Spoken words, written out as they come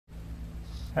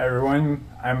Hi everyone,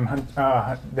 I'm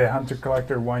the Hunter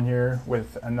Collector 1 here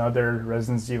with another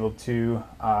Resident Evil 2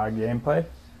 gameplay.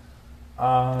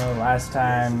 Last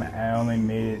time I only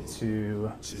made it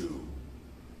to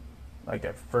like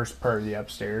the first part of the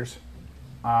upstairs.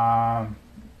 And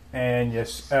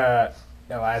yes, the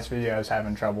last video I was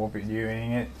having trouble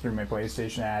reviewing it through my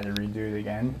PlayStation. I had to redo it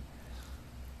again.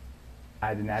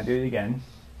 I did not do it again.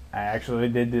 I actually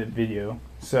did the video,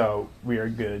 so we are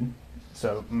good.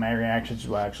 So my reactions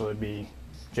will actually be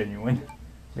genuine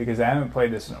because I haven't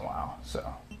played this in a while. So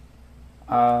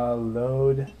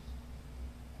load.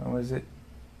 When was it?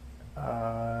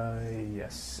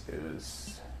 Yes, it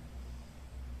was.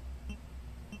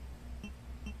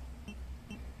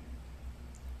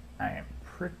 I am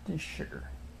pretty sure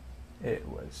it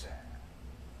was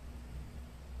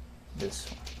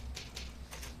this one.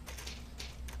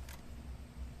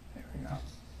 There we go.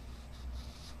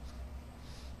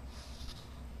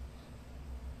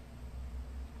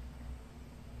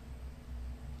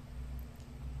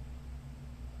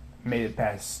 Made it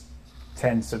past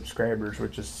 10 subscribers,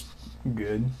 which is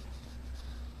good.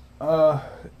 I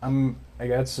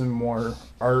got some more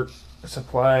art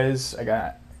supplies. I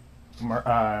got more,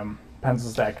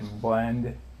 pencils that can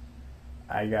blend.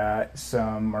 I got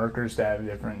some markers that have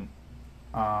different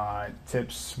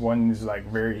tips. One is like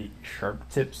very sharp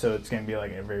tip, so it's gonna be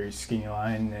like a very skinny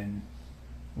line, and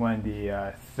one of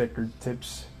the thicker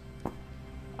tips.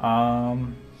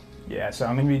 Yeah, so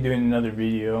I'm gonna be doing another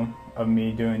video of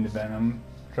me doing the Venom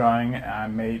drawing. I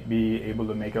may be able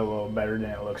to make it a little better than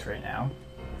it looks right now,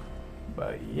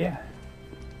 but yeah.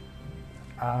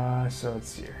 So let's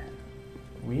see here.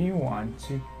 We want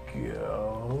to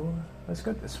go. Let's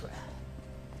go this way.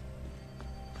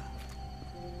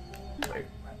 Wait,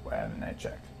 why haven't I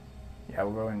checked? Yeah,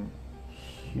 we'll go in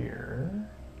here.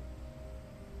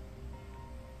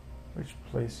 Which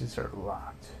places are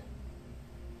locked?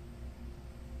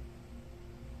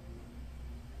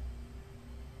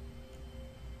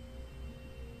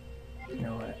 You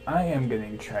know what? I am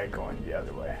going to try going the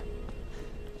other way.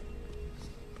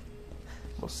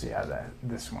 We'll see how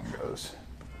this one goes.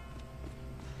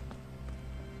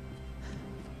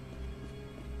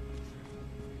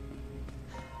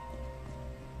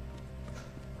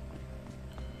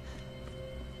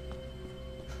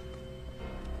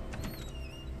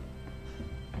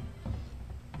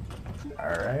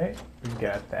 Alright, we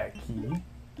got that key.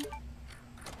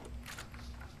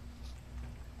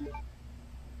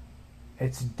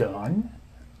 It's done.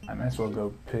 I might as well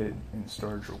go put it in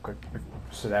storage real quick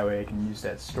so that way I can use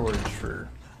that storage for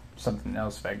something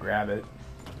else if I grab it.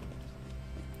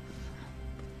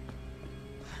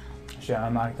 Should I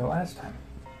unlock the last time?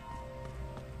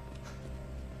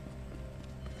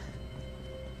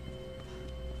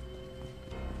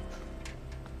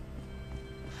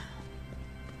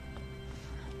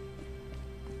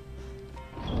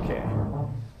 Okay.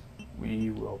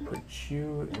 We will put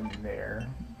you in there.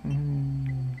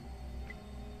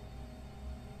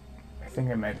 I think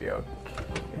it might be okay.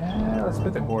 Yeah, let's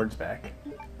put the boards back.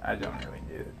 I don't really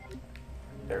need it.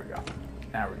 There we go.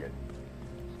 Now we're good.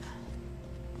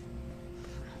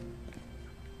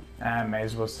 I may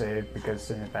as well save because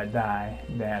then if I die,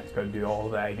 then I have to go do all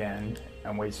that again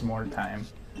and waste more time.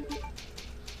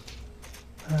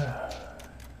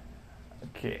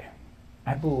 Okay.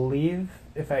 I believe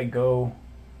if I go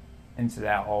into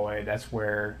that hallway, that's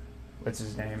where, what's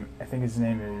his name? I think his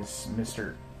name is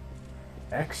Mr.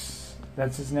 X.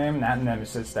 That's his name, not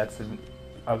Nemesis. That's the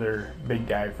other big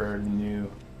guy for the new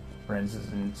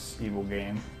Resident Evil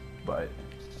game, but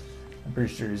I'm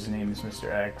pretty sure his name is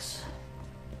Mr. X.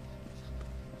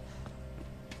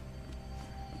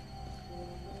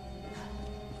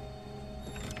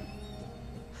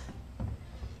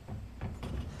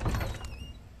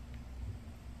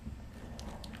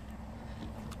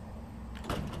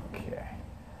 Okay.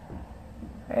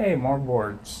 Hey, more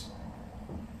boards.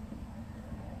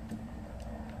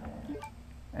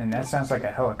 And that sounds like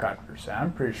a helicopter, so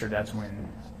I'm pretty sure that's when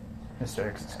Mr.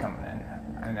 X is coming in.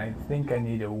 And I think I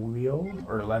need a wheel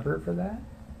or lever for that.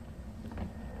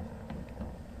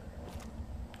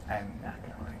 I'm not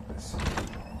gonna like this.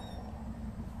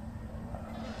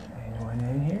 Anyone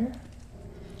in here?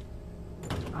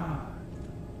 Oh,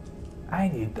 I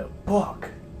need the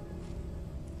book.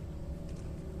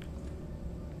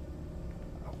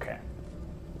 Okay.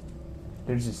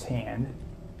 There's his hand.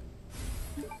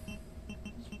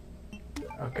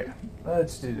 Okay,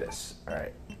 let's do this.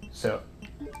 Alright, so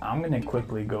I'm gonna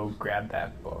quickly go grab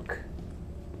that book.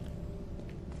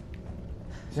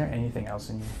 Is there anything else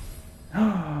in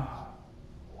here?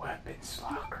 Weapons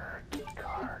locker, key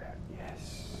card,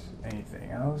 yes. Anything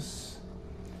else?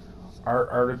 art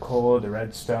article, the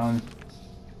redstone,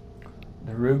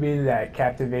 the ruby that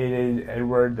captivated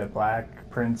Edward the Black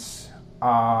Prince,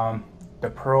 the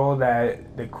pearl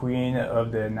that the Queen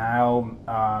of the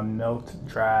Nile milked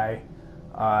dry,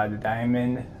 the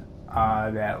diamond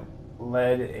that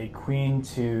led a queen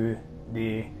to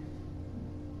the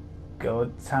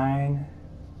guillotine.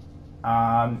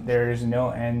 There is no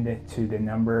end to the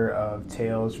number of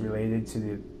tales related to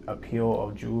the appeal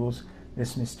of jewels.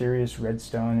 This mysterious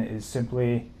redstone is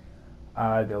simply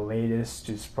the latest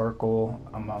to sparkle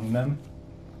among them.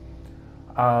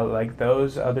 Like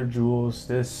those other jewels,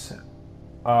 this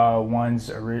one's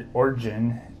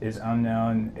origin is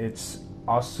unknown. It's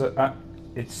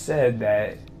said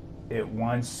that it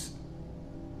once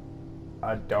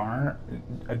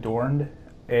adorned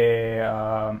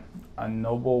a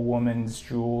noble woman's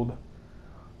jeweled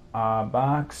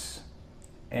box,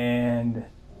 and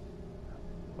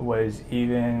was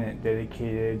even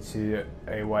dedicated to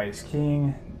a wise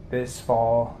king. This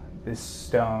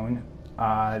stone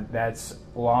that's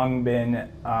long been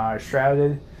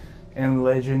shrouded in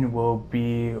legend will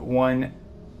be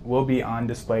on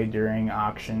display during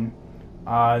auction.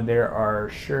 There are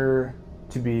sure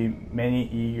to be many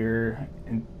eager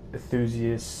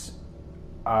enthusiasts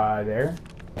there.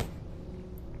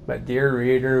 But dear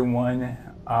reader, one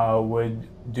would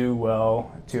do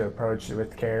well to approach it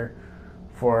with care,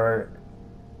 for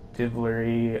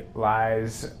devilry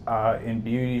lies in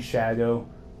beauty's shadow.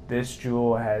 This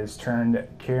jewel has turned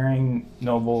caring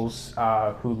nobles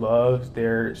who love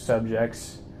their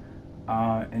subjects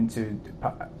into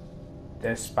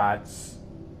despots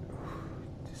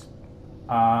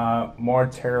more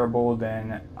terrible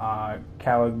than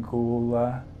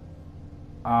Caligula.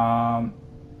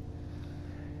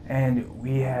 And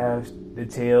we have the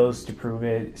tales to prove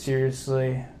it.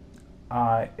 Seriously,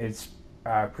 it's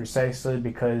precisely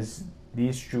because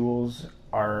these jewels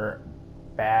are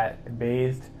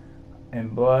bathed in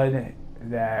blood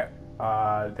that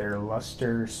their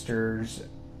luster stirs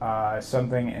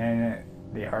something in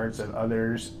the hearts of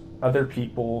other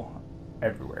people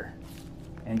everywhere.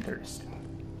 Interesting.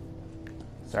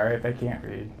 Sorry if I can't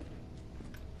read.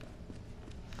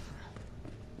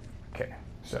 Okay,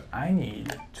 so I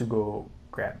need to go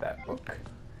grab that book.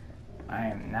 I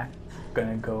am not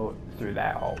gonna go through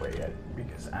that hallway yet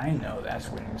because I know that's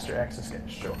when Mr. X is gonna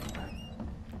show up.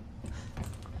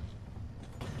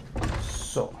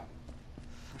 So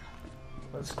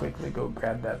let's quickly go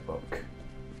grab that book.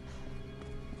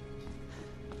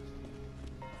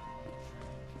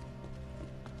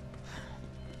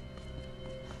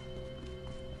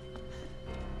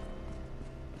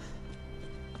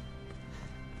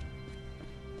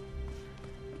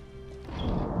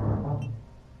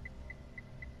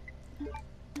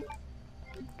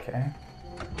 Okay.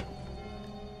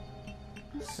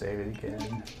 Save it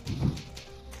again.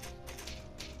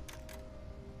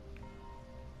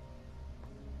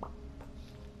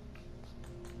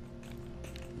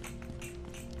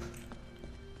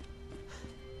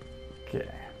 Okay.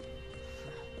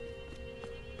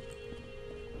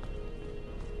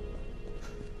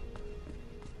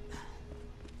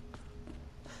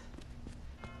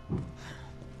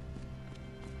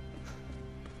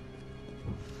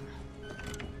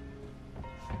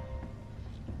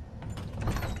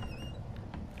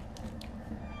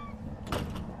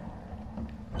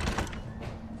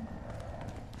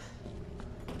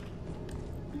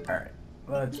 Alright,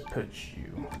 let's put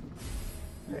you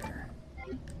there.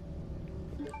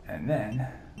 And then,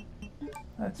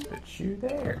 let's put you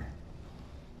there.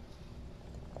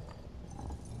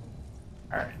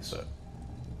 Alright, so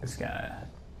it's gonna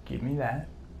give me that.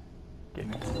 Give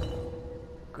me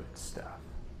good stuff.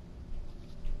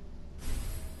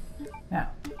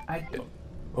 Now, I don't.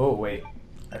 Oh, wait.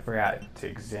 I forgot to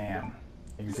examine,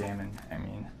 I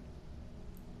mean.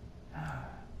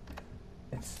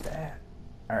 It's that.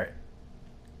 Alright.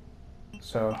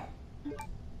 So.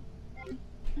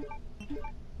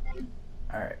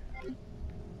 Alright.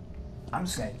 I'm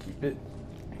just gonna keep it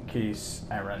in case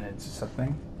I run into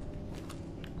something.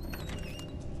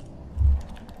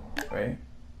 Wait.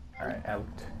 Alright, out.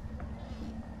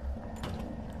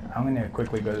 I'm gonna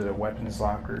quickly go to the weapons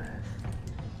locker.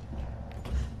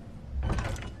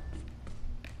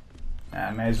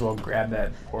 I might as well grab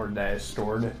that board that I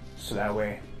stored so that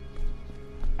way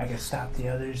I can stop the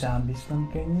other zombies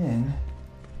from getting in.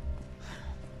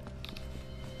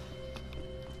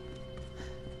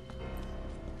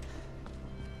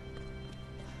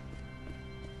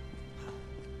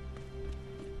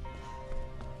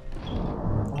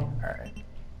 Alright.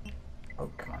 Oh,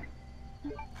 come on.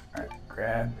 Alright,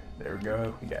 grab. There we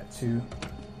go. We got two.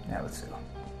 Now let's go.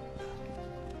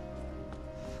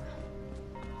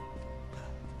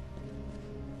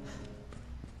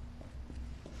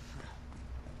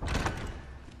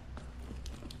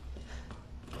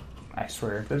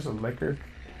 swear, if there's a liquor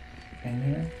in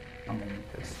here, I'm gonna be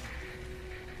pissed.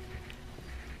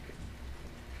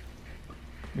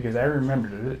 Because I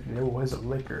remember there was a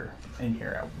liquor in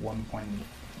here at one point.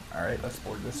 Alright, let's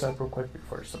board this up real quick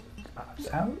before something pops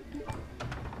out.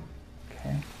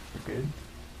 Okay, we're good.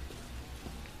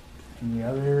 Any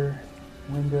other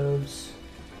windows?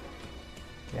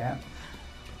 Yeah.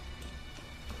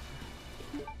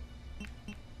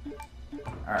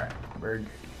 Alright, we're good.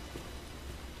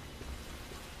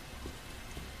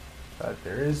 But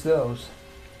there is those.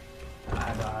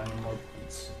 I don't have any more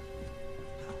points.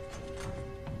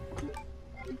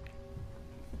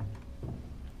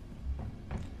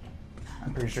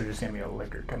 I'm pretty sure there's gonna be a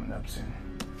liquor coming up soon.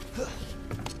 So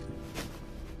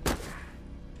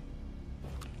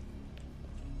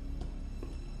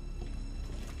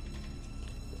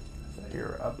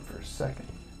you're up for a second.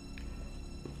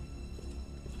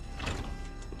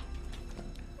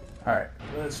 Alright,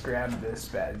 let's grab this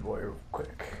bad boy real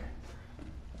quick.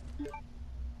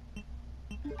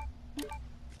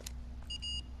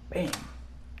 Bam!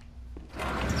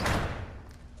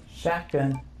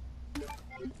 Shotgun.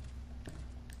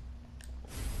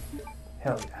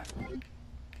 Hell yeah.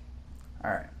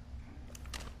 Alright.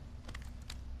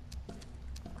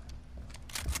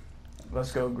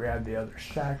 Let's go grab the other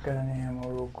shotgun ammo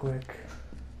real quick.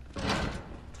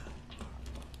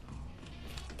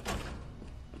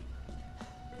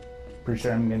 Pretty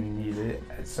sure I'm gonna need it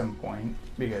at some point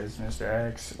because Mr.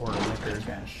 X or the liquor is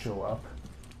gonna show up.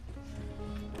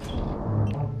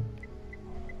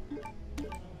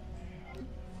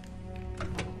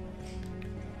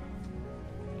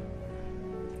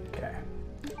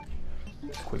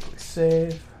 Quickly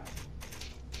save.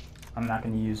 I'm not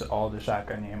going to use all the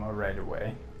shotgun ammo right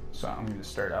away, so I'm going to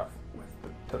start off with the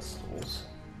pistols.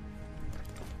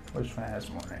 Which one has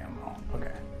more ammo?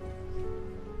 Okay.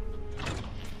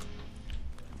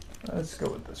 Let's go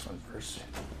with this one first.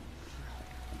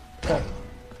 Oh,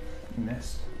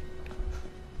 missed.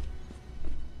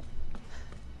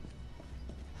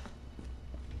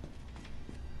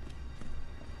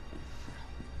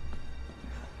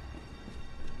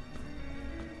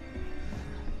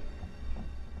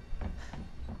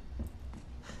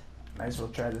 Might as well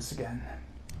try this again.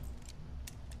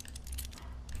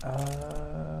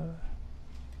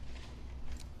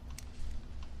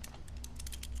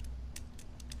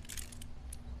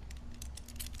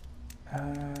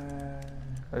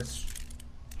 Let's.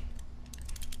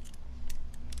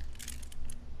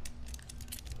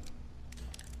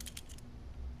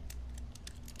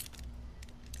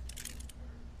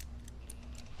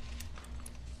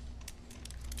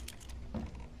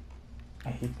 I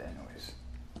hate that noise.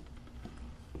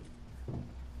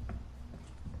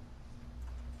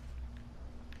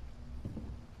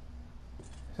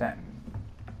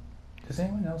 Does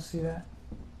anyone else see that?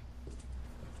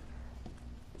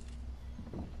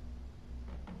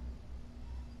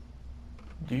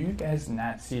 Do you guys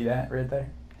not see that right there?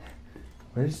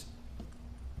 Where's...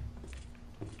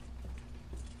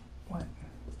 What?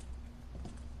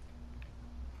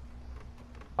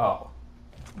 Oh,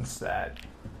 what's that?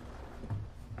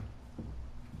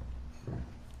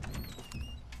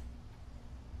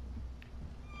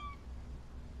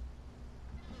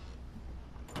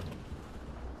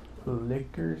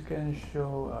 Liquor's gonna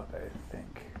show up, I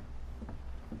think.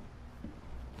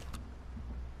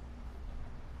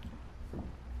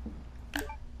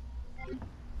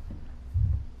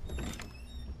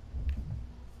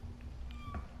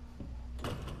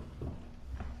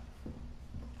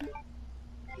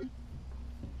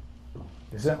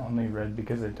 Is it only red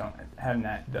because I have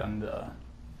not done the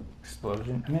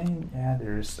explosion? I mean, yeah,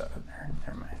 there is stuff in there.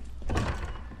 Never mind.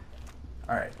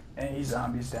 Alright, any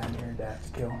zombies down here to have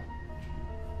to kill?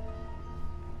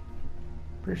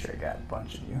 Pretty sure I got a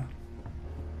bunch of you.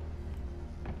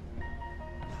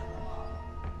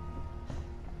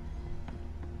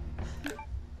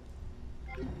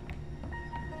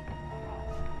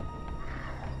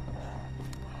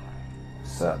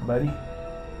 What's up, buddy?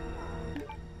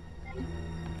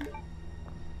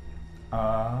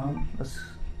 Let's...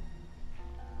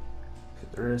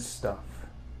 There is stuff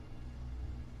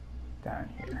down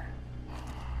here.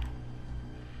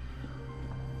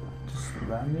 Just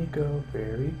let me go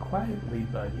very quietly,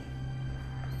 buddy.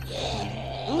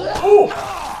 Oh!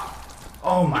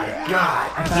 Oh my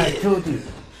god! I thought I killed you.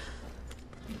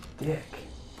 Dick.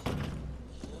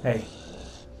 Hey.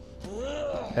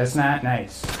 That's not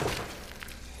nice.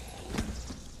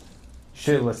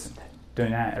 Should have listened. Do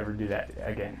not ever do that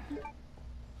again.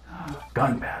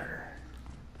 Gunpowder.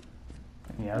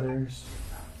 Any others?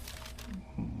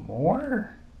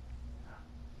 More?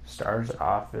 Star's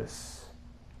office.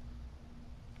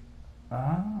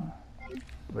 Ah.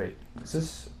 Wait, is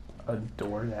this a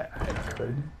door that I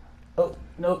could? Oh,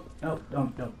 nope, nope,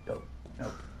 nope, nope, nope,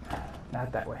 nope.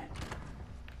 Not that way.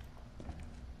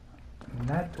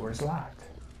 That door's locked.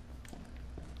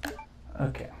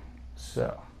 Okay,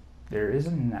 so there is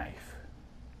a knife.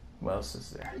 What else is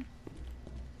there?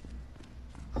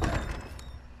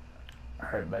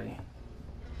 Alright, buddy.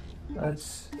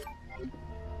 Let's...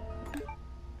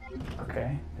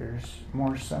 Okay, there's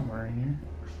more somewhere in here.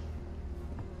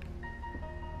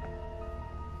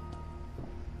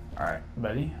 Alright,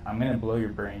 buddy, I'm gonna blow your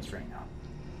brains right now.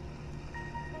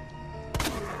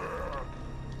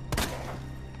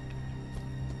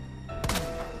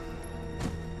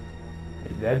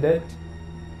 Is that dead?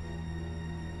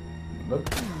 Look.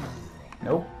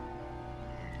 Nope.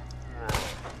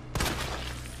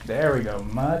 There we go,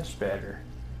 much better.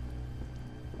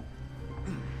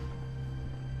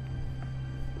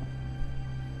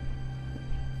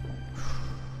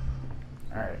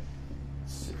 Alright,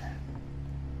 let's see.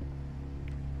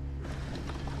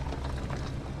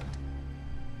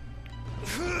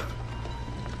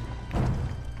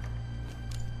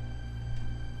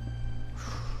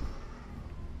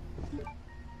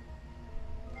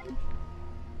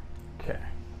 Okay.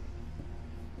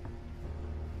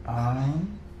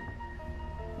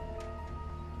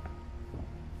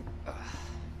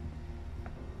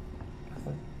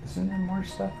 Isn't there more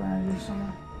stuff around here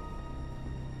somewhere?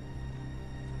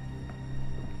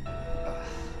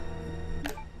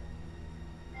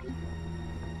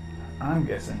 I'm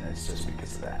guessing it's just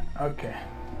because of that. Okay.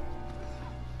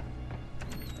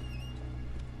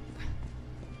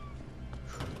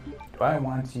 Do I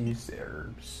want to use the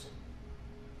herbs?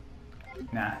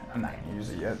 Nah, I'm not gonna use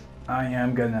it yet. I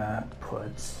am gonna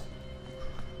put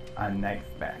a knife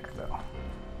back though.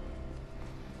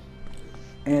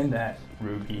 And that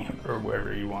ruby, or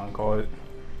whatever you want to call it.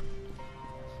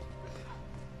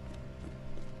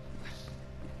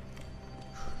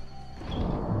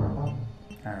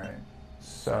 Alright,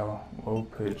 so we'll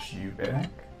put you back.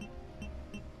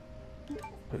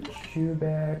 Put you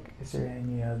back. Is there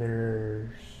any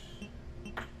others?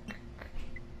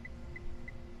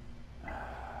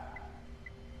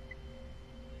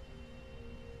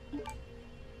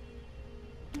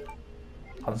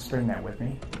 I'll just bring that with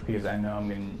me because I know I'm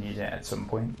going to need it at some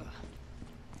point.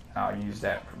 I'll use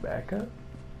that for backup.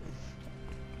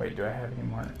 Wait, do I have any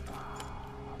more?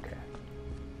 Oh, okay.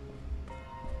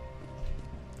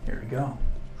 Here we go.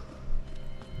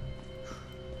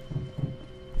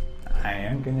 I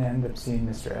am going to end up seeing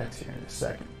Mr. X here in a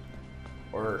second.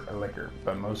 Or a liquor,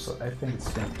 but mostly I think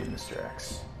it's going to be Mr.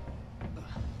 X.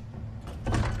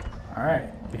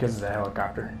 Alright, because of the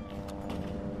helicopter.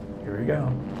 Here we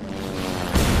go.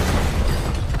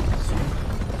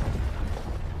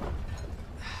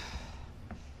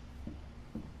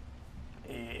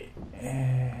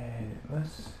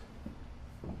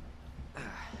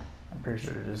 I'm pretty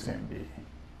sure there's gonna be.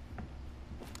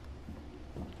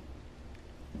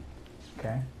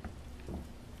 Okay.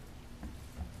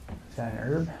 Is that an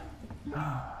herb?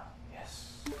 Ah,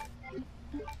 yes.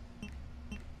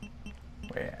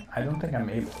 Wait, I don't think I'm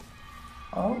able.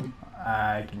 Oh,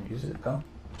 I can use it though.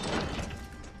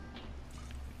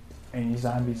 Any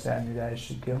zombies that I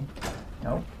should kill?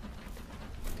 Nope.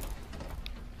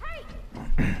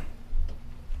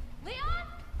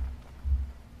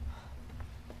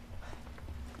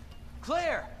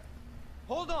 Claire!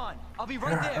 Hold on! I'll be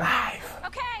right there! Alive.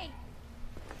 Okay!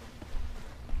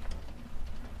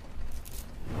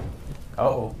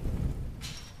 Uh-oh.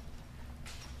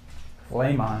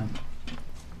 Flame on.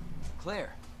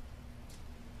 Claire!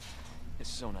 It's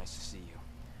so nice to see you.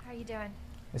 How are you doing?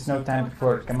 It's no time to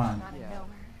flirt, come on. Not in Yeah. nowhere.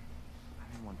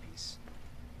 I'm in one piece.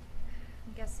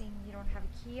 I'm guessing you don't have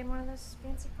a key in one of those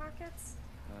fancy pockets?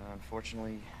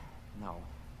 Unfortunately, no.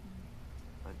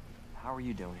 But how are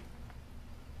you doing?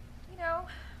 You know,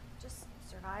 just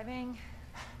surviving.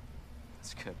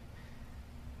 That's good.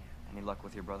 Any luck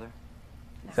with your brother?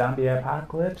 Zombie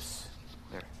apocalypse?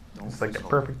 There. Don't It's like the lose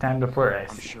hope. perfect time to flirt, I I'm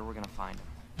see. sure we're gonna find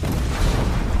him.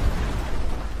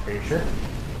 Are you sure?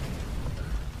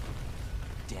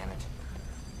 Damn it.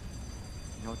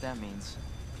 You know what that means?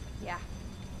 Yeah.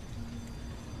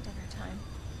 Dinner time.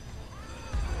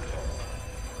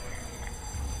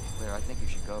 Claire, I think you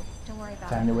should go. Don't worry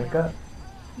about it. Time to wake up.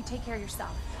 You take care of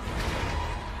yourself.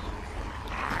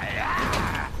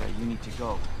 Claire, you need to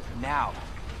go. Now!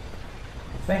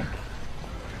 I think.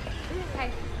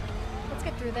 Okay. Let's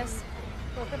get through this.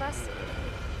 Both of us.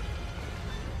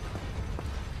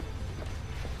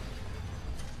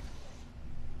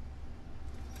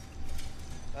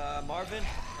 Marvin,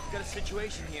 I've got a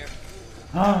situation here.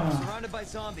 Ah, Surrounded by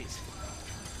zombies.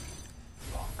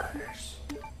 cutters.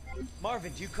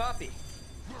 Marvin, do you copy?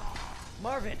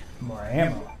 Marvin! More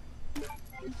ammo.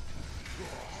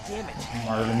 Damn it.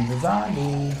 Marvin's a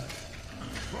zombie.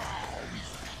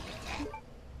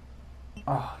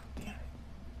 Oh, damn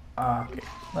it. Okay,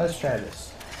 let's try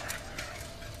this.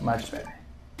 Much better.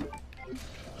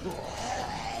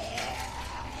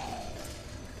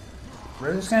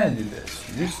 We're just gonna do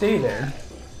this. You stay there.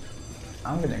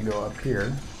 I'm gonna go up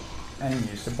here and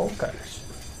use the bolt cutters.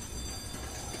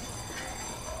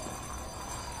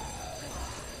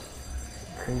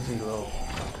 Crazy little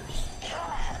cutters.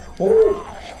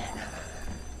 Oh!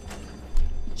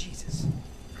 Jesus.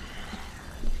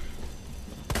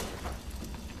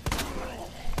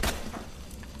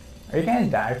 Are you gonna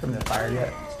die from the fire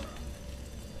yet?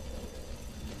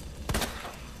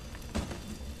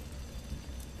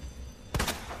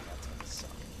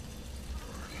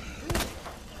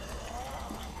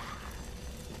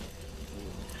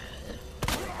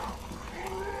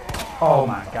 Oh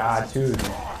my god, dude.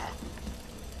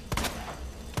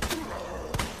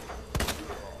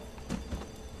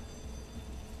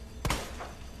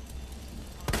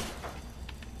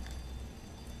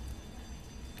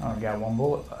 I only got one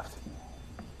bullet left.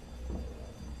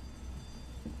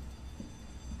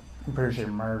 I'm pretty sure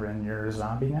Marvin, you're a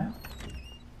zombie now.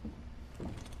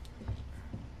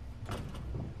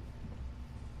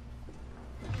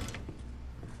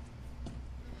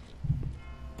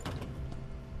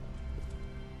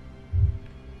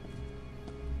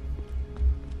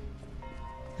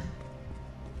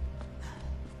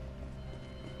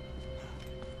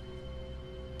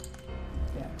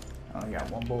 Yeah, I only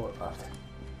got one bullet left.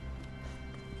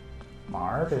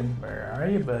 Marvin, where are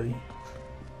you, buddy?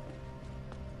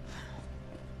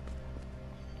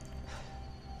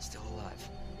 Still alive.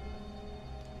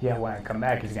 Yeah, when I come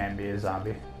back, he's gonna be a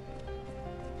zombie.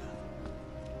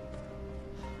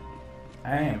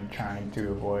 I am trying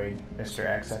to avoid Mr.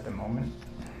 X at the moment.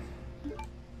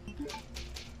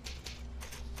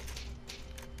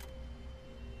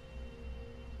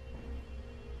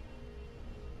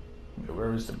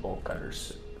 Where was the bolt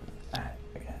cutters?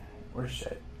 Again, where's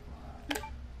shit?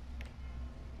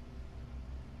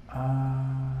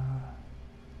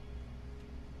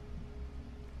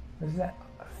 What is that?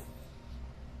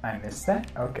 I missed that?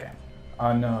 Okay.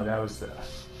 Oh no, that was the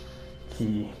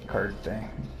key card thing.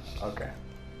 Okay.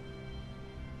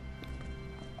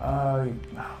 Oh,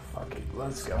 fuck it.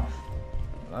 Let's go.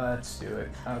 Let's do it.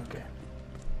 Okay.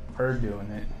 We're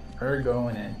doing it. We're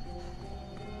going in.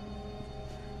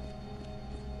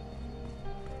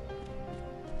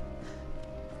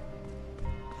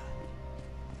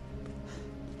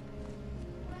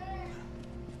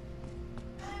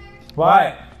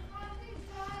 What?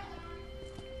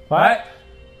 What?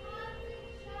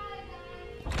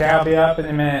 Okay, I'll be up in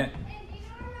a minute.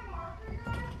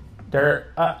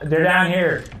 They're down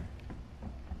here.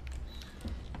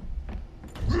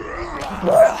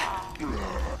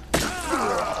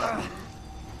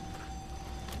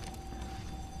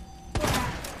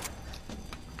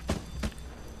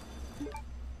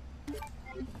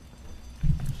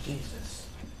 Jesus.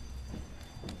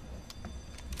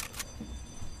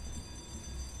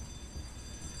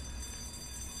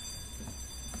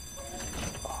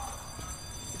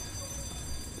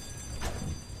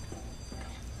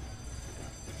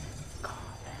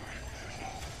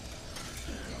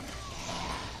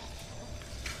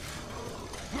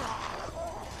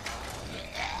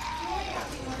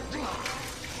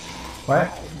 What?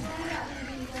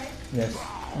 Yes.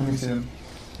 Let me see them.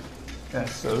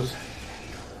 Yes, those.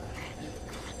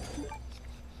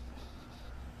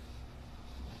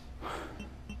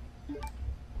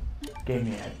 Gave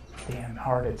me a damn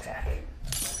heart attack.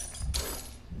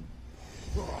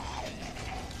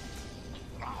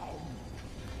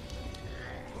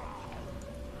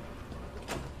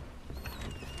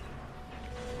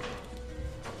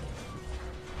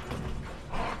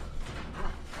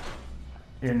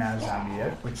 You're not a zombie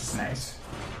yet, which is nice.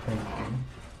 Thank you.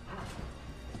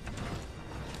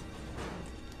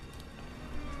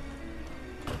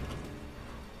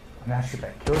 I'm not sure if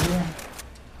I killed you.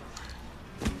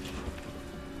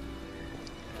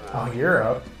 Oh, you're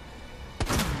up.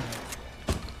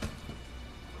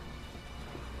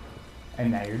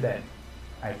 And now you're dead,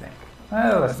 I think.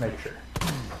 Well, let's make sure.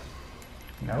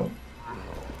 Nope.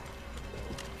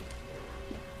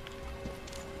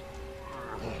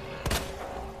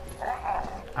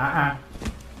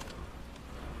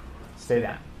 Stay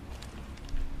down.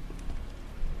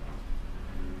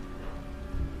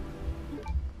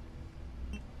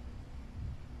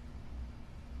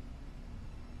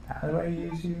 How do I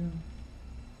use you?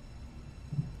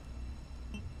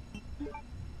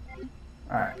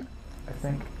 Alright.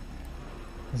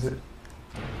 Is it?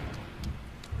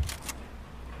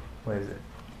 What is it?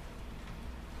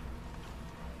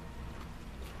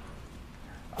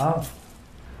 Oh.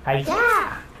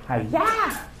 Hi-ya! Hi-ya!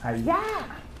 Hi-ya!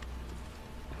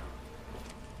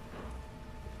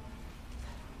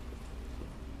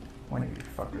 One of you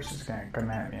fuckers is gonna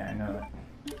come at me, I know that.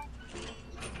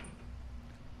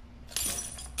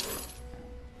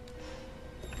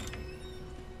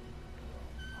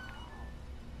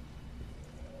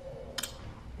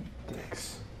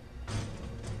 Dicks.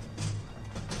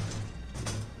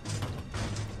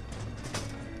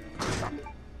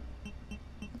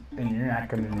 And you're not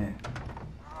coming in.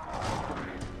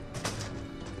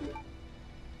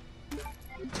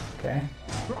 Okay.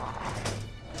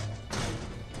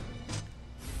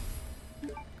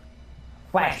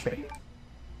 Flashbang.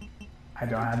 I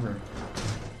don't have room.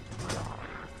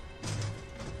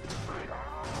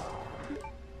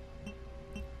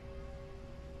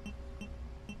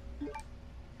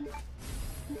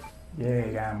 Yeah,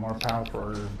 got a more powerful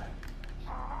herb.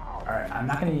 Alright, I'm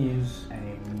not going to use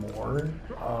any more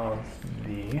of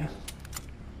the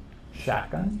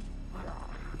shotgun.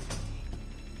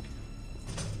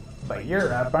 But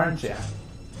you're up, aren't you?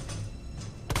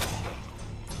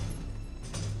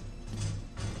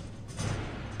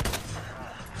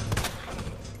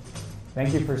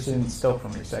 Thank you for sitting still for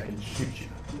me so I can shoot you.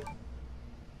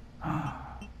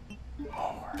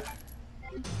 More.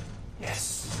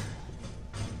 Yes.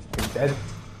 Are you dead?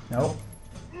 Nope.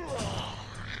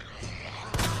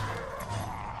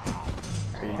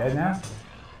 Are you dead now?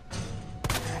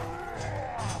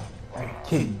 Are you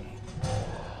kidding me?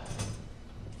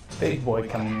 Big boy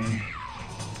coming in.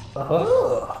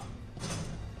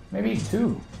 Maybe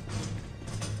two.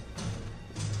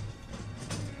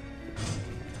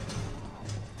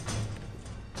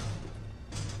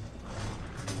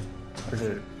 Or is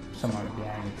there someone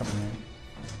behind me coming in?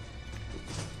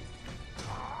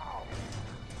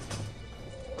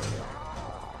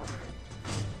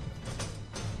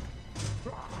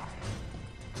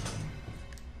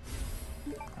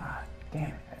 Ah, damn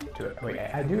it. I do it. Wait,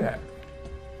 I do have.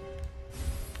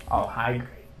 Oh, high grade.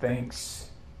 Thanks.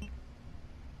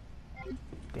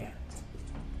 Damn it.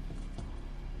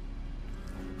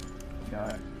 You know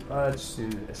what? Let's do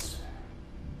this.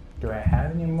 Do I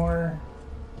have any more?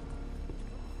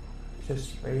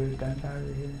 Just regular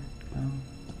gunpowder here? No?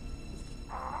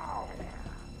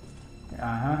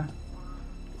 Uh-huh.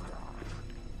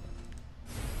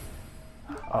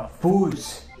 A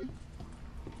fools.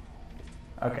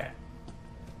 Okay.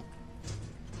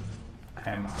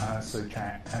 I'm honestly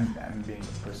trying. I'm being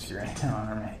a pussy right now,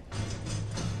 aren't I?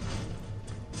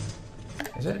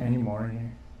 Is there any more in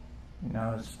here?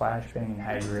 No, it's flashbang and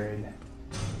high grade.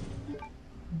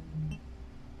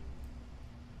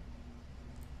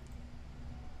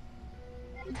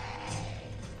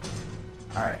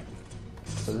 Alright.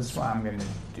 So this is what I'm gonna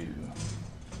do.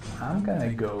 I'm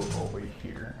gonna go over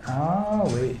here. Oh,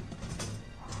 wait.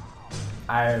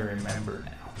 I remember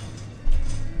now.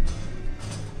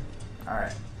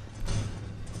 Alright.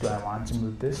 Do I want to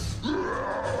move this?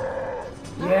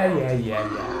 Yeah.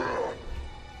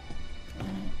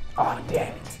 Oh,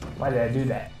 damn it. Why did I do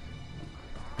that?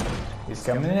 He's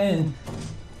coming in.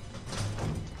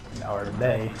 Or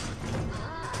they.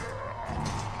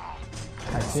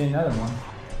 I see another one.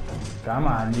 Come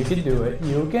on, you can do it.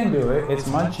 You can do it. It's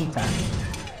munchie time.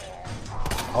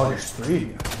 Oh, there's three of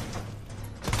you.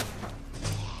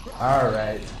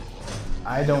 Alright.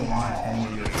 I don't want any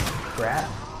of your crap.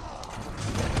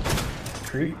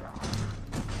 Creep.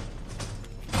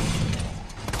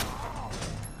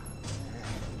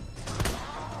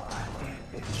 Damn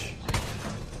bitch.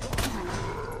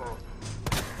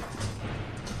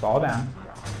 Fall down.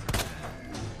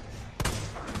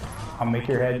 I'll make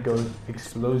your head go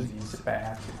explosives if I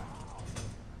have to.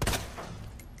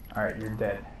 Alright, you're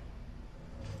dead.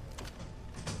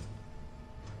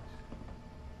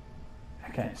 I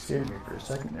kind of scared me for a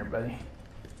second there, buddy.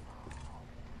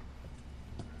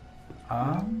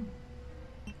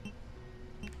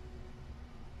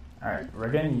 Alright, we're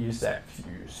gonna use that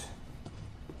fuse.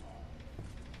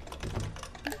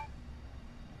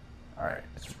 Alright,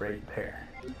 it's right there.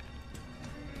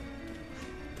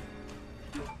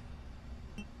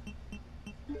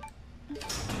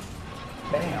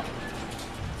 Bam!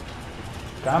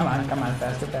 Come on,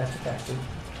 faster.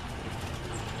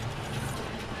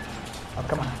 Oh,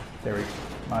 come on. There we go.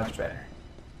 Much better.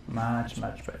 Much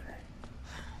better.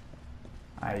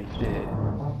 I did.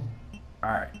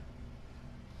 Alright.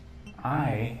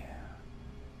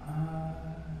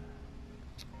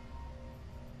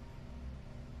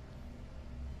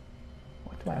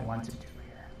 What do I want to do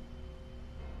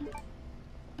here?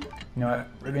 You know what?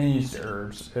 We're gonna use the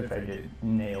herbs if I get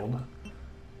nailed.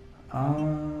 I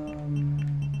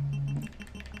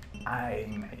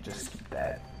might just keep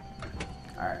that.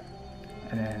 Alright.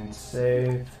 And then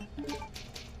save.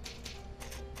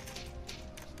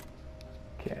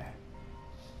 Okay.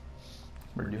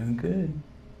 We're doing good.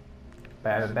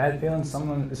 But I have a bad feeling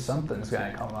something's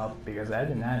gonna come up because I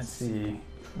did not see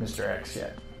Mr. X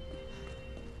yet.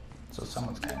 So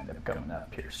someone's gonna end up coming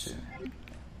up here soon.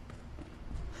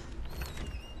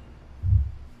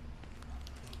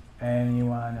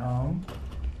 Anyone home?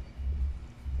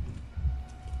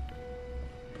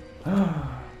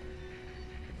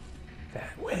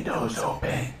 That window's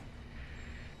open.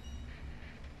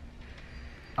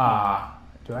 Do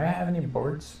I have any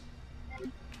boards?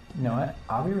 You know what?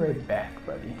 I'll be right back,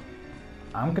 buddy.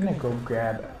 I'm gonna go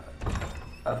grab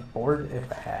a board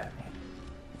if I have any.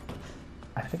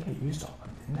 I think I used all of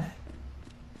them, didn't I?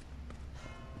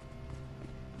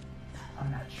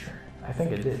 I'm not sure. I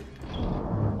think I did.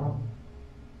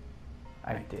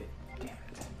 I did. Damn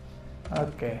it.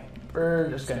 Okay.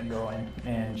 We're just gonna go in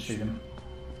and shoot him.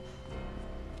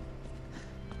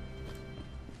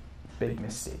 Big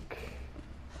mistake.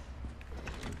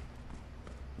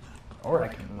 Or I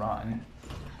can run.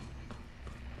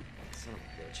 Son of a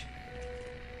bitch.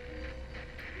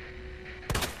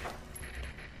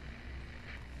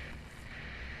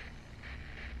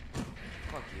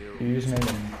 Fuck you. You just made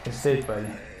a mistake, buddy.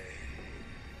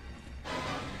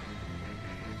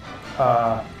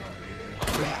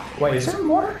 Wait, is there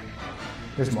more?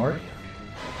 There's more?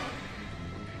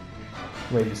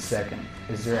 Wait a second.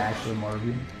 Is there actually more of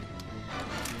you?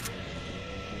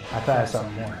 I thought I saw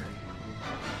more.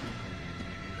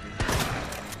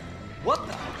 What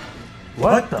the?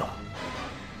 What the?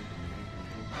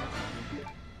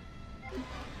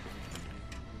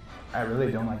 I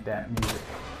really don't like that music.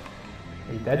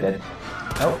 Are you dead?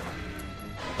 Nope.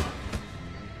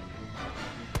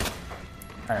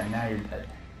 Alright, now you're dead.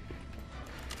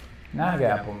 Now I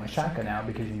gotta pull my shotgun out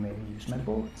because you made me use my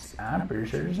bullets. I'm pretty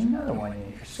sure there's another one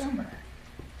in here somewhere.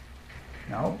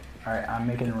 Nope. Alright, I'm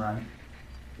making a run.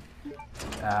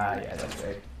 Yeah, that's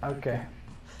right. Okay.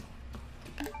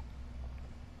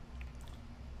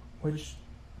 Which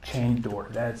chain door?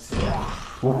 That's it.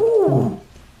 Woohoo!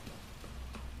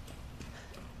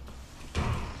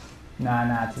 Nah,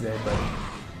 not today, buddy.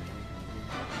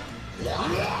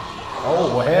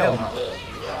 Oh, hell no.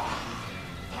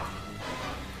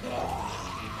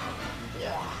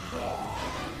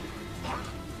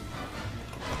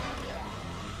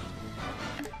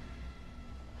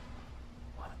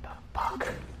 What the fuck?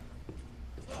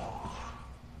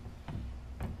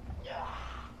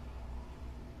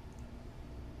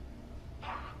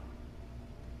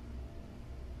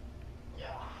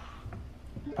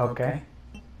 Okay.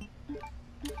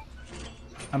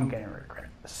 I'm gonna regret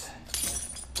this.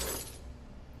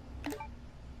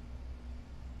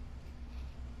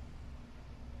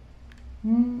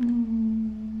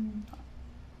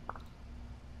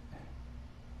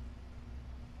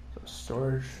 So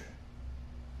storage.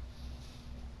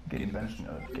 Getting a bunch of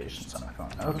notifications on my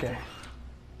phone. Okay.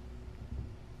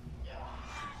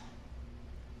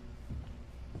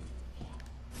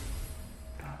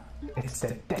 It's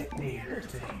the detonator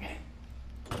thing.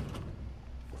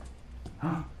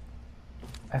 Huh?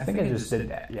 I think I just did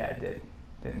that. Yeah, I did.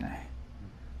 Didn't I?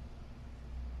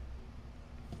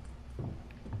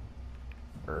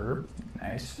 Herb.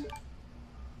 Nice.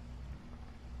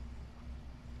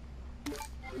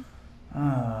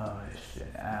 Oh,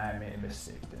 shit. I made a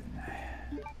mistake, didn't I?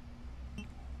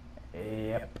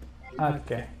 Yep.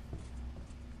 Okay.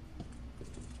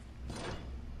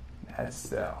 That's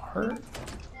the heart.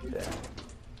 Yeah.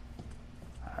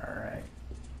 Alright.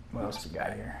 What else we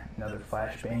got here? Another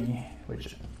flashbang,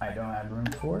 which I don't have room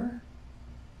for.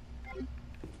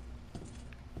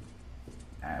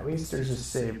 At least there's a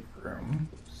save room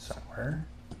somewhere.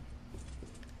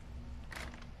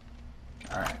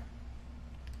 Alright.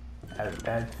 I have a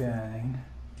bad feeling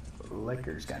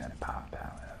liquor's gonna pop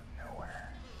out of nowhere.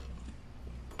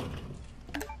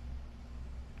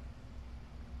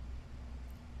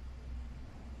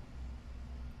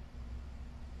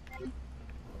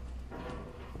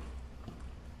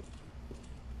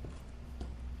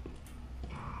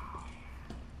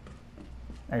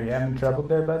 Are you having trouble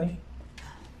there, buddy?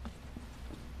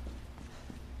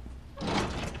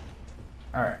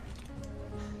 Alright.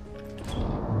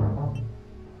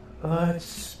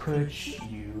 Let's put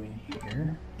you in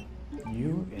here.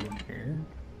 You in here.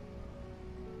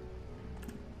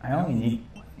 I only need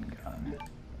one gun,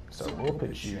 so we'll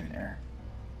put you in there.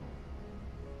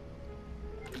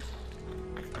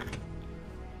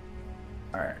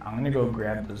 Alright, I'm gonna go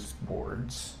grab those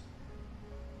boards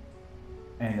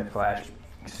and the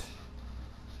flashbangs.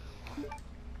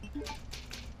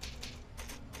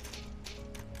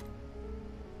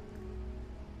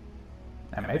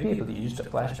 I might be able to use the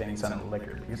flashbangs on the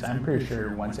liquor because I'm pretty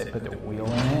sure once I put the wheel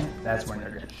in it, that's when they're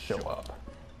gonna show up.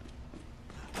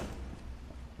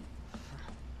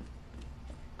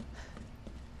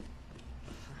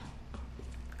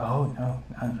 Oh, no.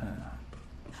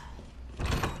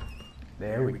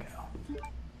 There we go.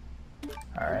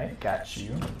 Alright, got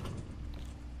you.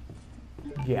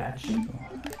 Got you.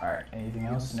 Alright, anything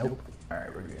else? Nope.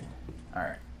 Alright, we're good.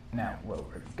 Alright, now what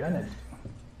we're gonna do.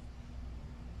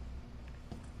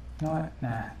 You know what?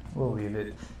 Nah, we'll leave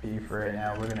it be for right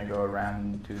now. We're gonna go around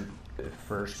and do the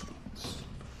first ones.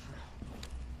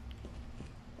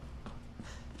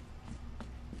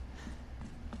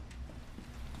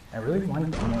 I really want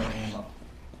more ammo.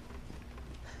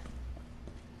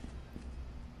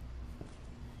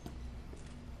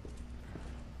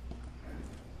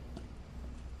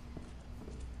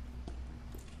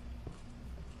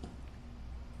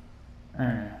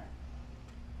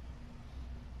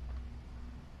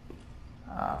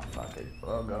 Ah, fuck it.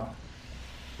 We'll go.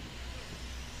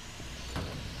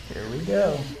 Here we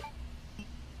go.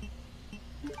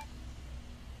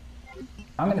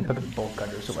 I'm gonna put the bolt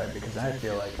cutters away because I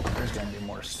feel like there's gonna be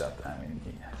more stuff that I'm gonna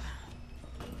need.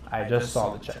 I just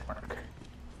saw the check mark.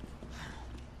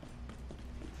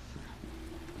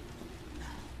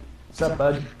 What's up,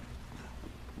 bud?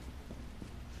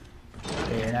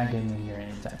 Okay, you're not getting in here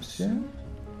anytime soon.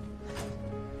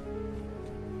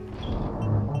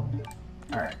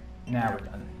 Alright, now we're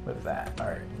done with that.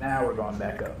 Alright, now we're going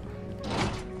back up.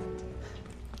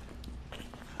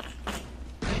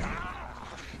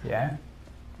 Yeah?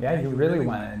 Yeah, you really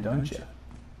want it, don't you?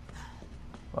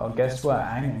 Well, guess what?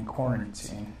 I'm in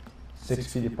quarantine.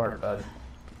 6 feet apart, bud.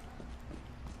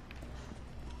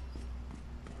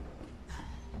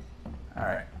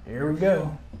 Alright, here we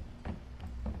go.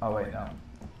 Oh, wait, no.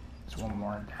 There's one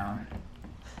more down.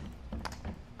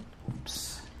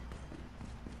 Oops.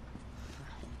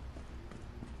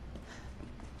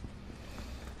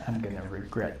 I'm gonna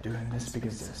regret doing this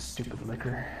because of stupid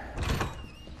liquor.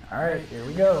 Alright, here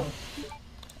we go.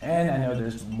 And I know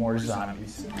there's more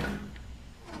zombies.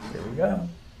 Here we go.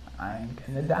 I'm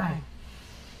gonna die.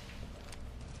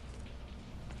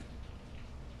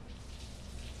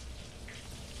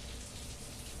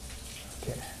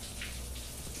 Okay.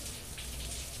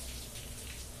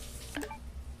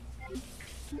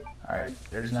 Alright,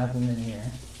 there's nothing in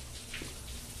here.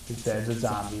 Besides a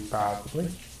zombie,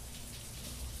 probably.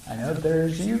 I know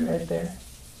there's you right there.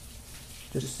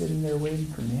 Just sitting there waiting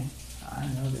for me. I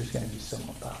know there's gonna be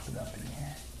someone popping up in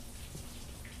here.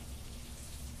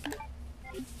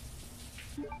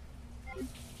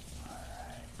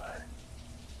 Alright, bud.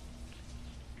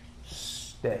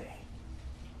 Stay.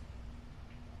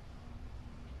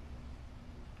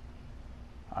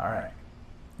 Alright.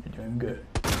 You're doing good.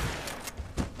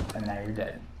 And now you're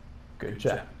dead. Good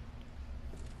job.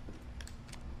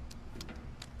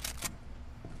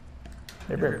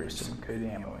 There better be some good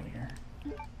ammo in here.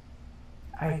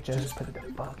 I just put the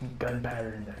fucking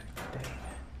gunpowder in there.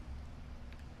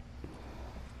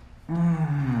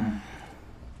 Dang.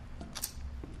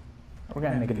 We're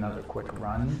gonna make another quick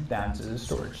run down to the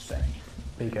storage thing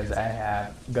because I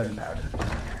have gunpowder in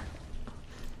there.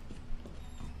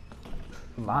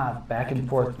 A lot back and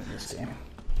forth in this game.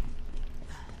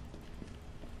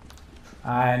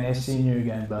 Hi, nice seeing you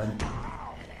again, bud.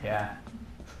 Yeah.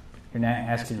 You're not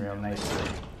asking real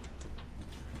nicely.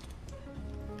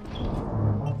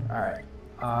 Alright.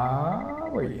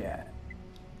 Where you at?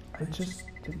 I just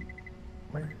did.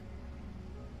 Where?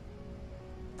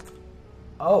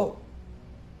 Oh!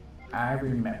 I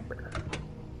remember.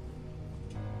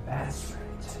 That's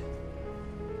right.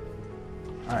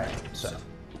 Alright, so.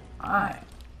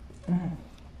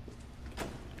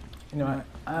 You know what?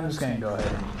 I'm just gonna go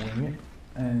ahead and wing it.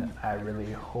 And I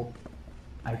really hope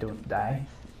I don't die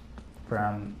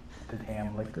from the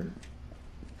damn liquor.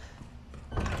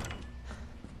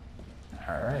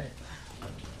 Alright.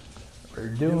 We're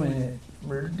doing it.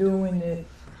 We're doing it.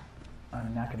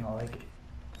 I'm not gonna like it.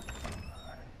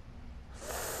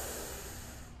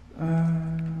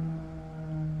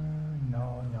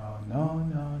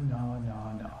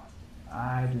 No.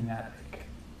 I do not like it.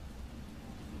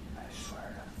 I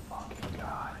swear to fucking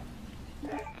God.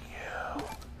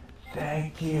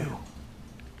 Thank you.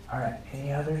 Alright,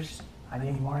 any others? I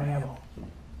need more ammo.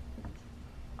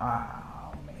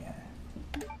 Oh, man.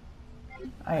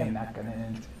 I am not gonna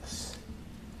enjoy this.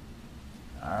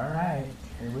 Alright,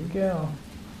 here we go.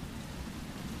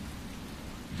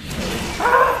 Ah!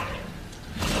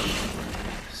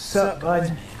 What's up, bud?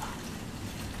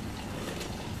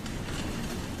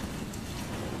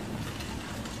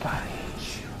 God, I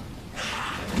hate you.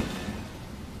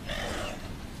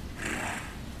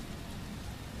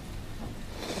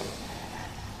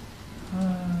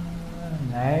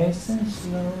 Nice and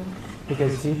slow,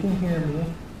 because he can hear me.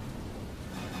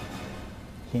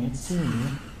 Can't see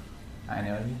me. I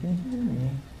know you can hear me.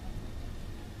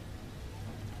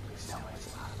 Please tell me it's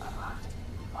locked. Unlocked.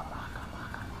 Unlock.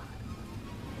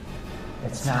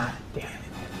 It's not. Damn it.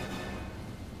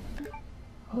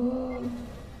 Oh.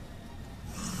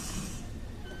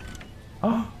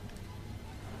 Oh.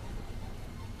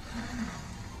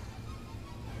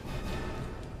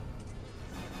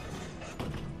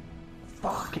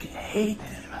 Fucking hate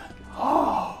him.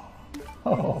 Oh.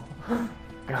 Oh.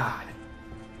 God.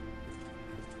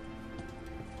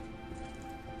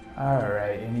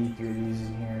 Alright, any goodies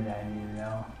in here that I need to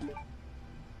know?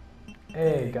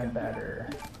 Hey,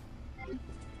 gunpowder.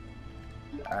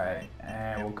 Alright,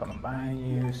 and we'll combine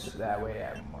you so that way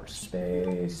I have more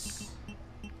space.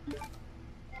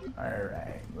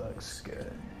 Alright, looks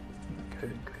good.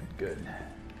 Good.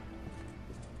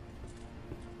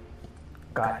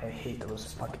 God, I hate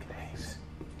those fucking things.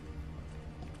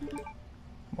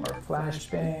 More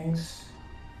flashbangs.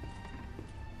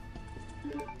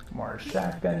 More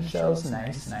shotgun shells.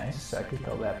 Nice. I could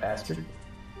kill that bastard.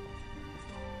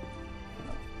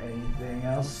 Anything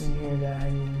else in here that I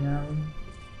need to know?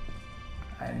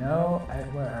 I know.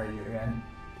 Where are you again?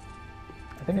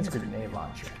 I think it's a grenade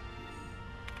launcher.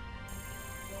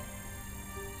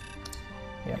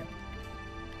 Yep.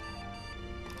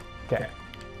 Okay.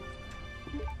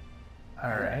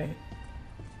 Alright.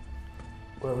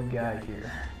 What we got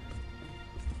here?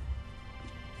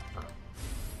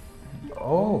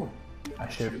 Oh! I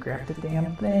should have grabbed the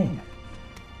damn thing.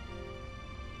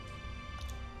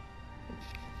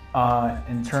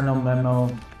 Internal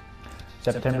memo,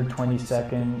 September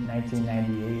 22nd,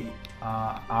 1998.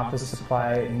 Office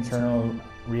supply internal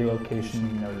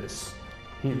relocation notice.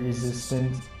 Heat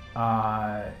resistant,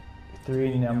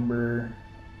 3-number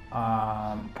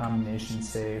combination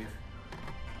safe.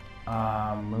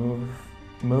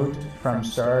 Moved from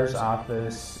STAR's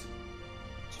office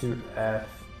to F,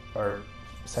 or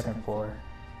second floor,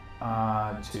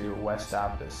 to West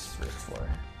office, first floor.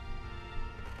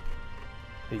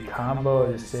 The combo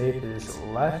of the safe is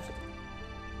left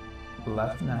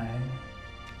 9.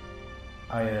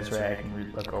 Oh yeah, that's right, I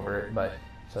can look over it, but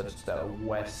so it's the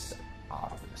West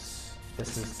office.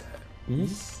 This is the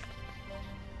East.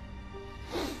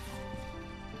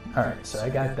 Alright, so I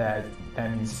got that.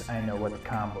 That means I know what the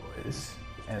combo is,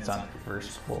 and it's on the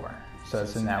first floor. So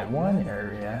it's in that one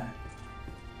area.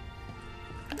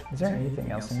 Is there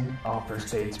anything else in here? Oh,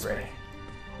 first aid spray.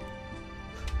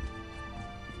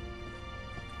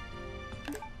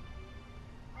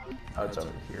 Oh, it's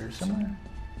over here somewhere?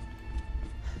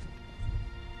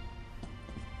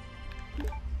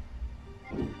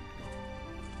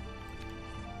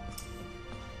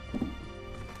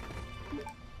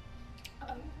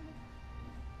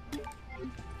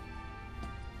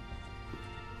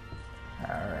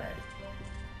 Alright.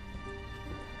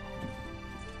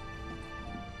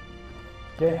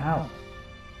 Get out.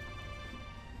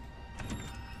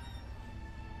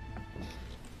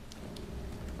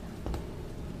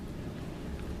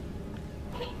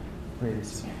 Wait a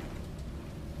second.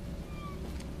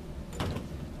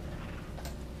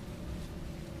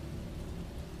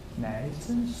 Nice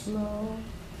and slow.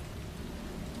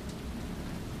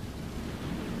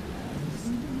 Nice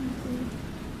and easy.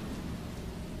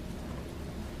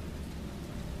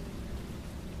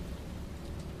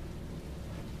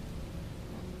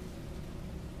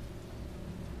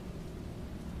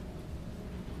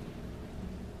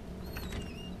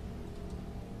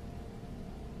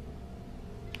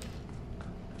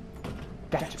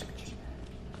 Gotcha.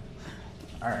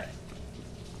 Alright.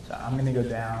 So I'm gonna go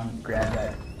down, grab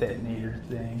that detonator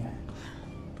thing.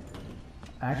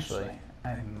 Actually,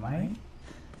 I might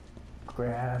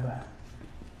grab...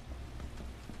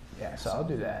 Yeah, so I'll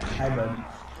do that. Hi, bud.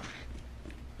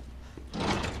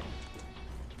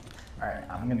 Alright,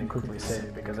 I'm gonna quickly save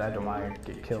it because I don't want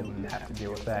to get killed and have to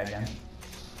deal with that again.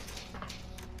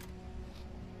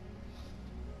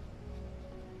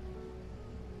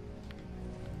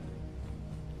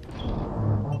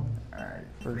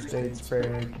 First aid spray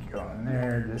can go in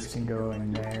there, this can go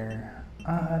in there.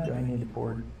 Do I need a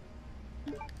board?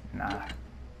 Nah.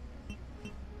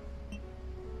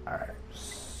 Alright,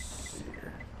 see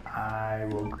here. I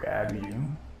will grab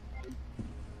you.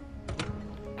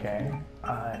 Okay,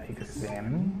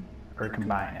 examine, or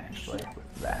combine actually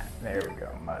with that. There we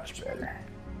go, much better.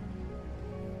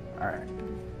 Alright,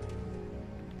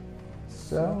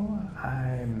 so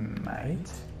I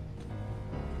might.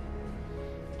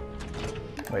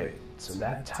 Wait, so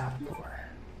that top floor.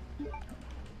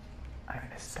 I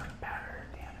missed gunpowder,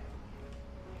 damn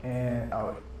it. And,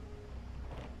 oh.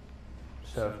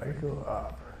 So if I go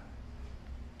up.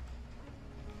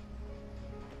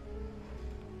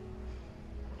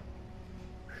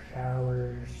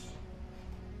 Showers.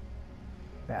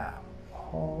 That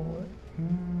hallway.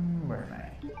 Where am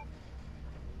I?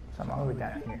 So I'm all the way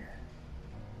down here.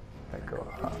 If I go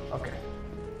up. Okay.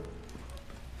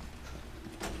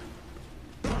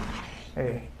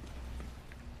 Hey.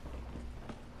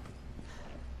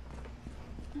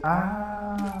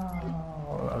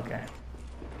 Oh, okay.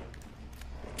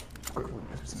 Quickly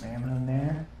put some ammo in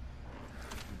there.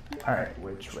 Alright,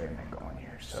 which way am I going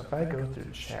here? So if I go through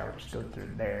the showers, go through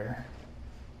there.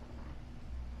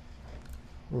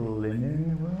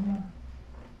 Linen room?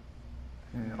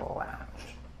 And the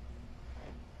lounge.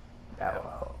 That will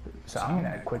help. So I'm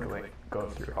gonna quickly go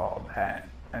through all that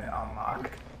and unlock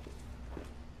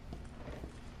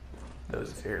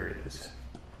those areas.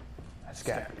 It's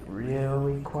got to be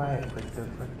really quiet with the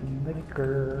fucking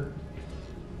liquor.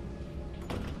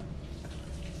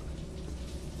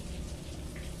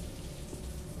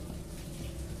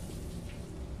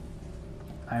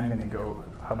 I'm gonna go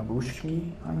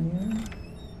habushki on you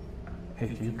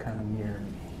if you come near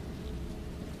me.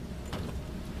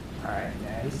 Alright,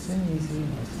 nice and easy,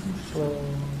 nice and slow.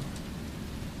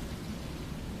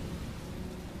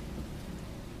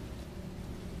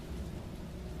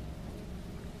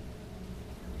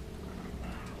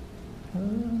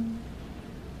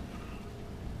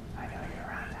 I know you're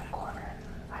around that corner.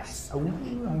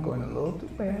 I'm going a little too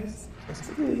fast.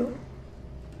 Just a little.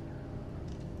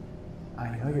 I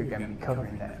know you're gonna be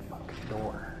covering that fucking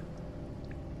door.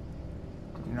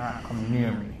 Do not come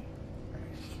near me. I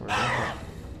swear to God.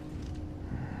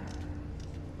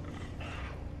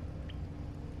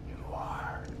 You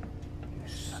are. You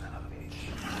son of a bitch.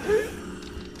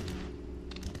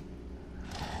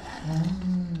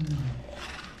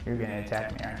 You're gonna attack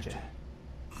me, aren't you?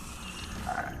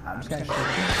 Alright, I'm just gonna shoot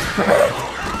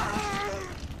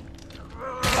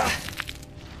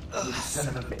you. You son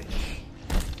of a bitch.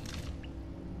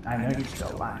 I know you're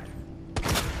still alive.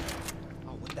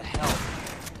 Oh, what the hell?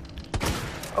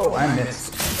 Oh, I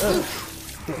missed. Ugh.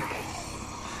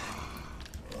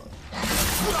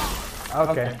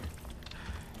 Okay.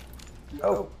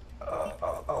 Oh.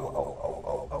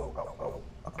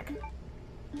 Okay.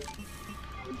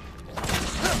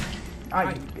 Ah,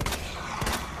 you bitch.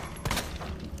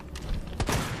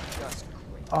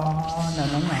 Oh, no.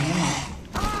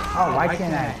 Oh, why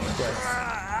can't I just...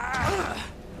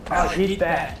 Oh, eat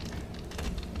that.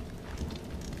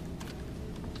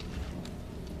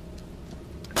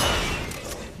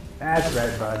 That's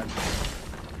right, bud.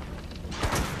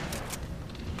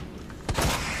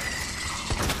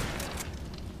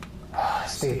 Oh,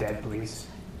 stay dead, please.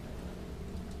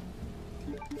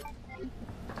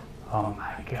 Oh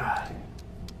my God.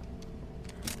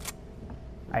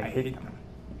 I hate them.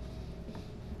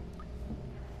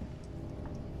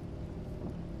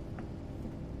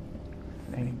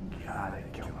 Thank God I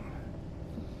killed him.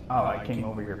 Oh, I came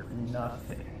over here for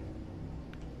nothing.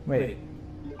 Wait.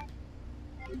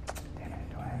 Damn it,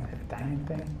 do I have that diamond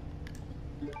thing?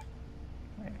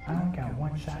 Wait, I only got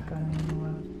one shotgun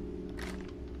anymore.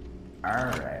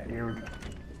 Alright, here we go.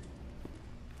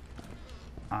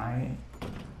 I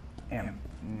am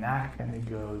not gonna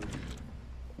go.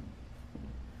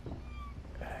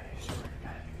 You swear to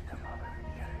God, you come over. I'm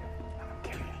gonna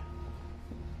kill you.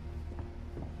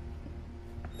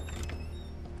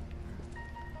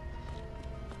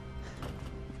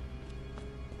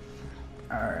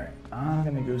 Alright, I'm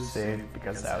gonna go save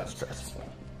because that was stressful.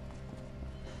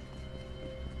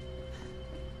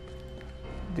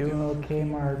 Doing okay,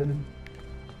 Marvin?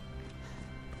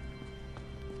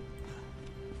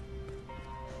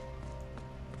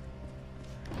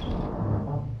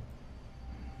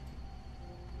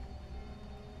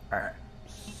 Alright,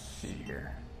 see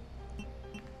here.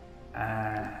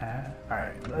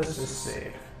 Alright, let's just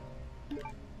save.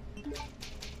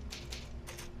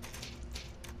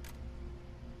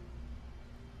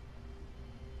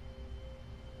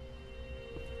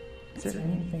 Is there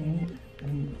anything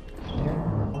in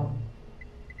there?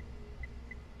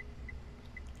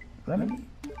 Let me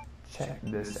check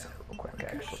this out real quick,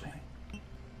 actually.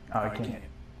 Oh, I can't.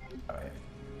 Oh,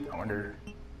 I wonder.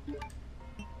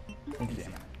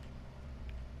 Examine.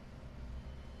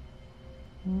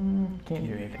 Can't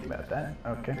do anything about that.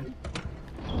 Okay.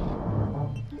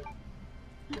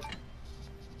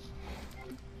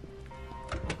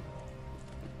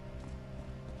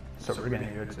 So So we're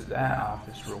gonna go to that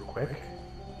office real quick.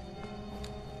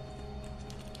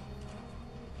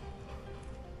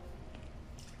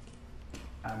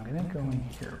 I'm gonna go in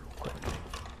here real quick.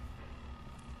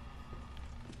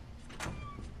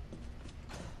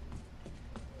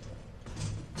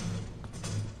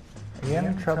 Are you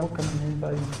having trouble coming in,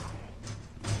 buddy?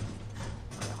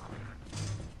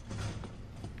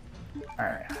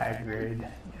 Alright, high grade,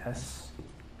 yes.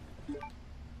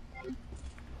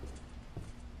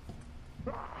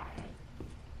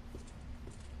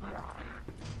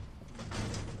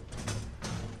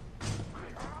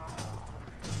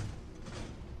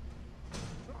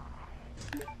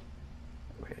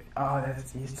 Wait, oh,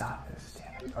 that's the east office,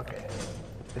 damn it. Okay,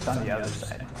 it's on the other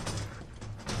side.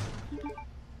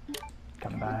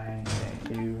 Combine,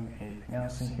 thank you. Anything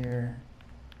else in here?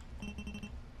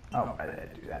 Oh, why did I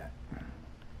do that?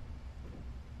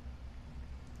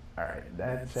 Alright,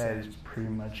 that side is pretty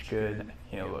much good.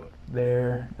 You know, look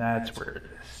there, that's where it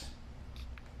is.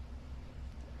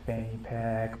 Fanny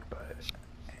pack, but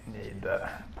I need the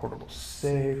portable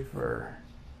safe or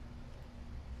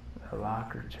the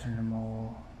locker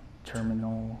terminal.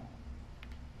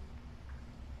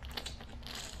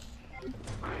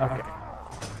 Okay.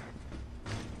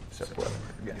 So what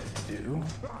we're gonna do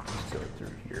is go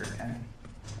through here again.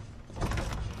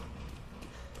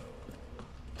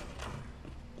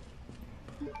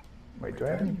 Wait, do I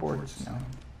have any boards? No.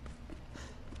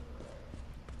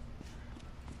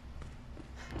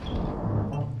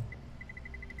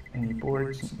 Any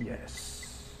boards?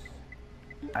 Yes.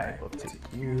 I will take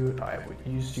you. I would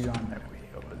use you on my way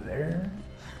over there.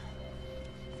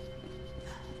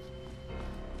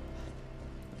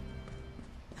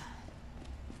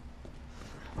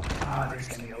 Oh, there's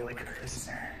gonna be a liquor, isn't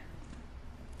there?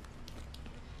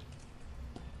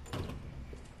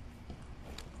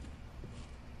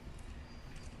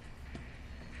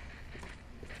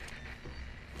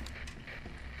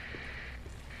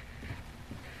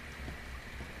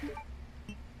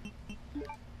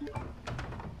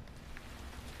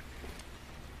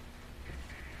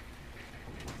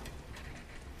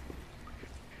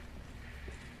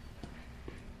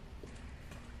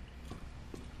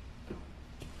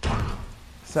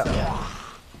 So,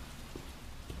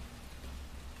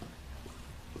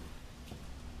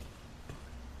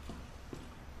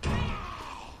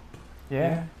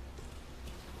 yeah.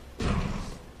 All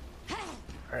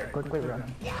right, quickly run.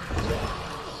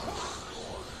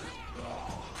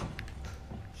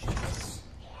 Jesus.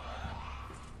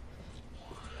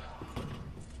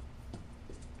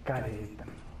 Gotta hate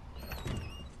them.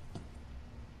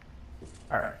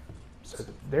 All right, so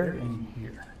they're in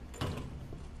here.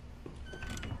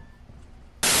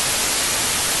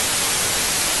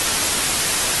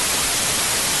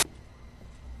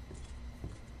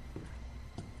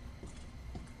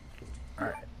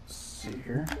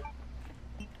 Here.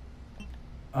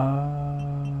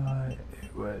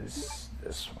 It was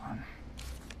this one.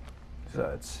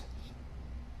 So it's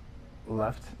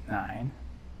left 9,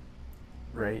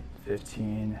 right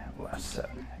 15, left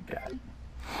 7. Got it.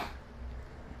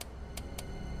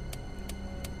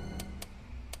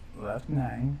 Left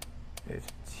 9,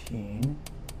 15,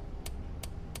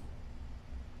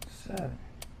 7.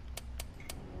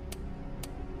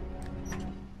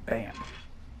 Bam.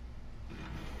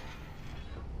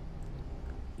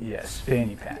 Yes,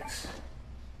 fanny packs.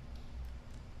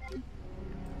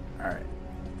 Alright,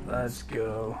 let's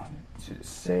go to the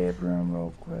save room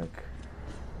real quick.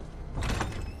 Wait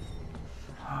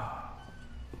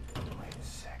a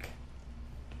sec.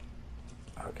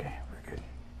 Okay, we're good.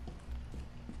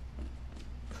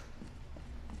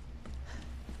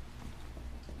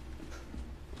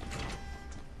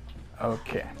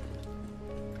 Okay.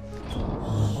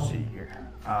 Let's see here.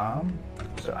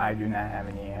 So I do not have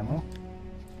any ammo.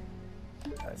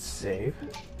 Let's save.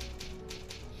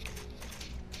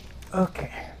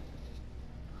 Okay.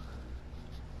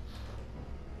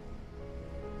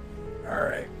 All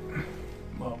right.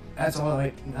 Well, that's all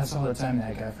the time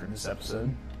that I got for this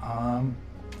episode. I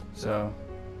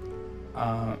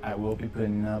will be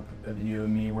putting up a video of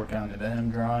me working on the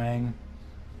Venom drawing.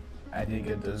 I did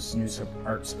get those new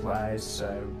art supplies,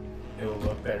 so it will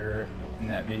look better in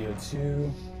that video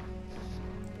too.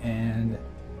 And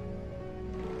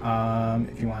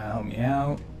if you want to help me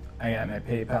out, I got my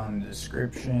PayPal in the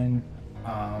description.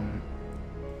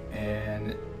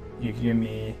 And you can give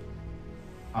me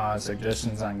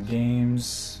suggestions on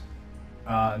games.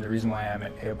 The reason why I have my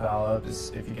PayPal up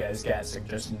is if you guys got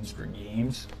suggestions for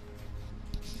games,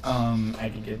 I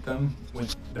could get them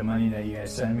with the money that you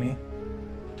guys send me.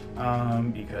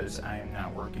 Because I am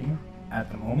not working at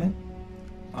the moment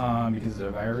because of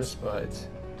the virus, but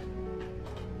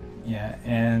Yeah,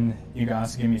 and you can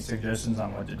also give me suggestions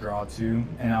on what to draw to,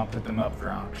 and I'll put them up for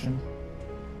auction.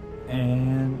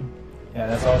 And yeah,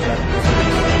 that's all that.